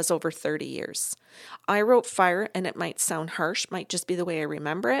retirement. It was over 30 years. I wrote fire, and it might sound harsh, might just be the way I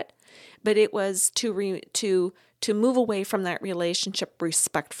remember it, but it was to move away from that relationship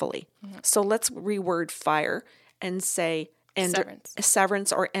respectfully. So let's reword fire and say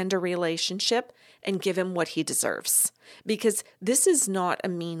severance or end a relationship and give him what he deserves, because this is not a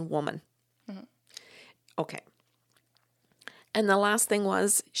mean woman. Okay. And the last thing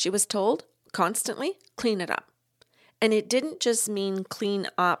was she was told constantly, clean it up. And it didn't just mean clean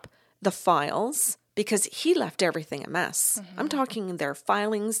up the files, because he left everything a mess. I'm talking their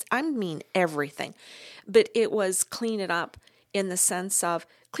filings. I mean everything. But it was clean it up in the sense of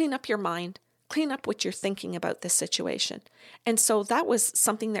clean up your mind, clean up what you're thinking about this situation. And so that was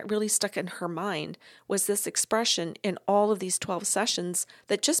something that really stuck in her mind, was this expression in all of these 12 sessions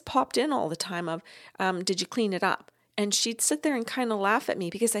that just popped in all the time of, did you clean it up? And she'd sit there and kind of laugh at me,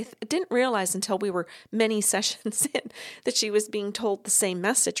 because I didn't realize until we were many sessions in that she was being told the same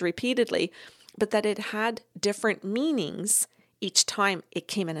message repeatedly, but that it had different meanings each time it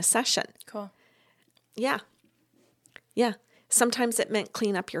came in a session. Cool. Yeah. Yeah. Sometimes it meant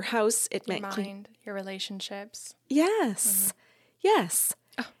clean up your house. It meant Mind, your relationships. Yes. Yes.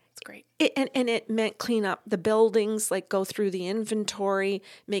 Oh, it's great. And it meant clean up the buildings, like go through the inventory,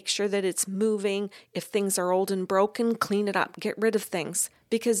 make sure that it's moving. If things are old and broken, clean it up, get rid of things,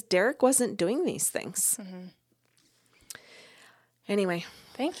 because Derek wasn't doing these things. Anyway.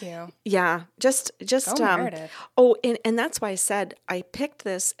 Thank you. Yeah, just Meredith. Oh, and that's why I said I picked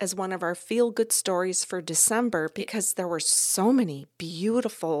this as one of our feel-good stories for December, because there were so many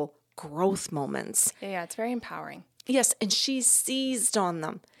beautiful growth moments. Yeah, it's very empowering. Yes, and she seized on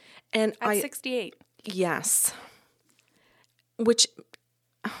them. And At 68. Yes. Which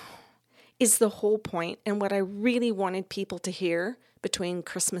is the whole point, and what I really wanted people to hear between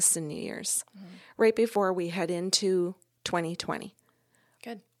Christmas and New Year's, right before we head into 2020.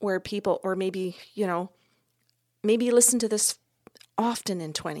 Good. Where people, or maybe, maybe listen to this often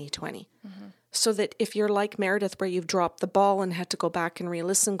in 2020. So that if you're like Meredith, where you've dropped the ball and had to go back and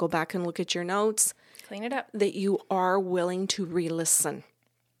re-listen, go back and look at your notes. Clean it up. That you are willing to re-listen.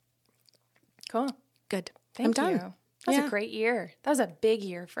 Cool. Good. Thank I'm you. done. That was a great year. That was a big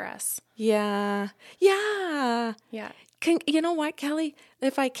year for us. Yeah. Yeah. Yeah. You know what, Kelly?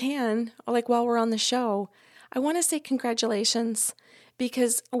 If I can, like while we're on the show, I want to say congratulations,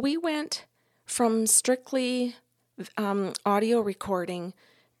 because we went from strictly audio recording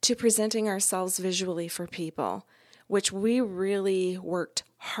to presenting ourselves visually for people, which we really worked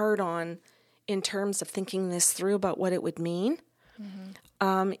hard on in terms of thinking this through about what it would mean,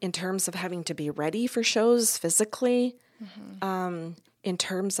 in terms of having to be ready for shows physically, in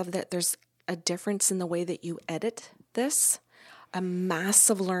terms of that there's a difference in the way that you edit this, a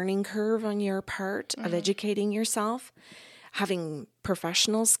massive learning curve on your part of educating yourself, having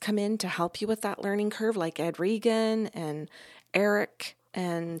professionals come in to help you with that learning curve, like Ed Regan and Eric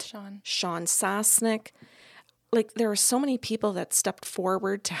and Sean Sasnick. Like, there are so many people that stepped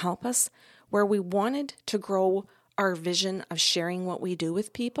forward to help us, where we wanted to grow our vision of sharing what we do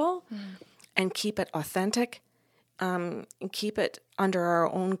with people and keep it authentic, and keep it under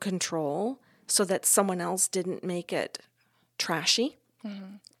our own control, so that someone else didn't make it trashy.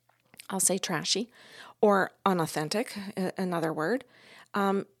 I'll say trashy, or unauthentic, another word.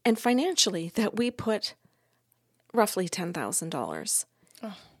 And financially, that we put roughly $10,000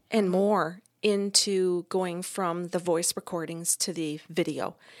 and more into going from the voice recordings to the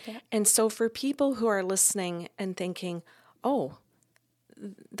video. Yeah. And so for people who are listening and thinking, oh,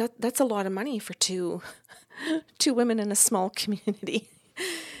 that's a lot of money for two women in a small community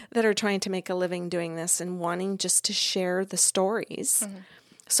that are trying to make a living doing this and wanting just to share the stories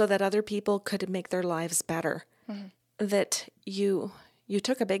so that other people could make their lives better, that you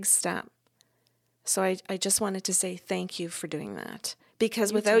took a big step. So I just wanted to say thank you for doing that.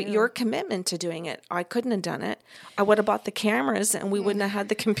 Because without your commitment to doing it, I couldn't have done it. I would have bought the cameras and we wouldn't have had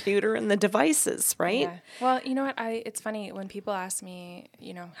the computer and the devices, right? Yeah. Well, you know what? It's funny when people ask me,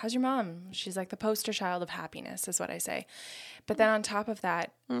 how's your mom? She's like the poster child of happiness, is what I say. But then on top of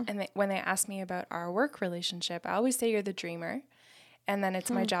that, and when they ask me about our work relationship, I always say you're the dreamer. And then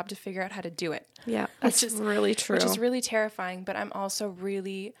it's my job to figure out how to do it. Yeah, that's really true. Which is really terrifying, but I'm also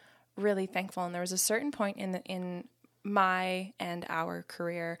really, really thankful. And there was a certain point in my and our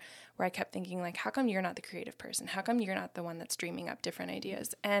career where I kept thinking, like, how come you're not the creative person? How come you're not the one that's dreaming up different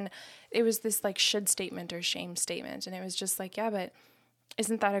ideas? And it was this like should statement or shame statement. And it was just like, yeah, but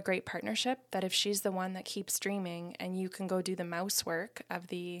isn't that a great partnership? That if she's the one that keeps dreaming and you can go do the mouse work of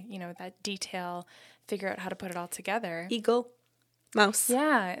the, that detail, figure out how to put it all together. Eagle, mouse.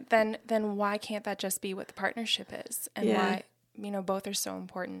 Yeah. Then why can't that just be what the partnership is? And why, both are so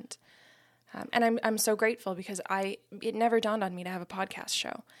important. And I'm so grateful because it never dawned on me to have a podcast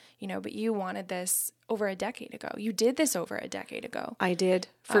show, but you wanted this over a decade ago. You did this over a decade ago. I did.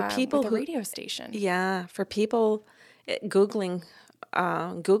 For people with a radio station. Yeah. For people Googling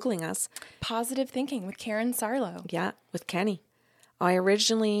us. Positive Thinking with Karen Sarlo. Yeah. With Kenny. I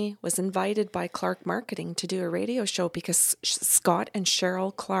originally was invited by Clark Marketing to do a radio show because Scott and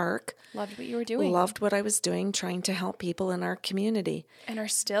Cheryl Clark Loved what you were doing. loved what I was doing, trying to help people in our community. And are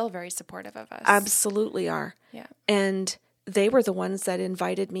still very supportive of us. Absolutely are. Yeah. And they were the ones that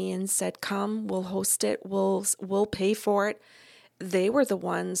invited me and said, come, we'll host it, we'll pay for it. They were the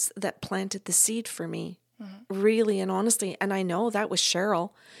ones that planted the seed for me, really and honestly. And I know that was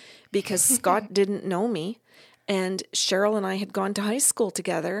Cheryl, because Scott didn't know me. And Cheryl and I had gone to high school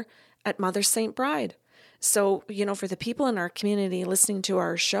together at Mother St. Bride. So, for the people in our community listening to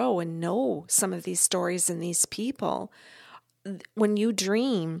our show and know some of these stories and these people, when you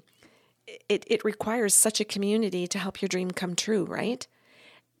dream, it requires such a community to help your dream come true, right?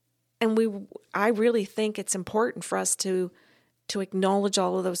 And I really think it's important for us to acknowledge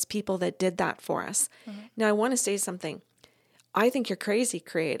all of those people that did that for us. Now, I want to say something. I think you're crazy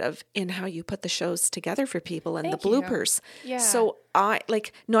creative in how you put the shows together for people and Thank the bloopers. you. Yeah. So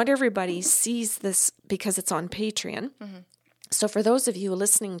not everybody sees this because it's on Patreon. So for those of you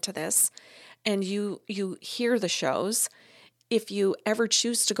listening to this and you hear the shows, if you ever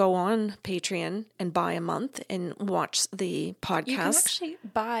choose to go on Patreon and buy a month and watch the podcast, You can actually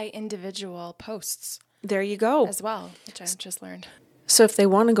buy individual posts there you go. as well, which I've just learned. So if they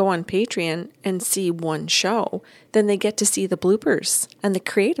want to go on Patreon and see one show, then they get to see the bloopers and the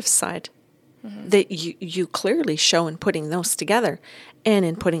creative side that you clearly show in putting those together and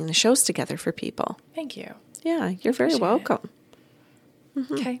in putting the shows together for people. Thank you. Yeah, you're very Appreciate it. welcome.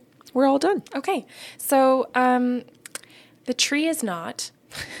 Okay. We're all done. Okay. So the tree is not.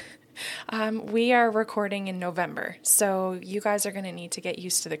 We are recording in November, so you guys are going to need to get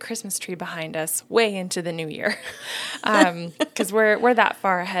used to the Christmas tree behind us way into the new year, because we're that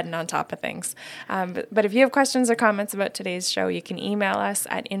far ahead and on top of things. But if you have questions or comments about today's show, you can email us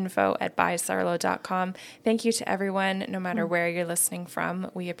at info@bysarlo.com. Thank you to everyone, no matter where you're listening from.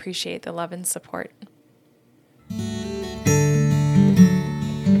 We appreciate the love and support.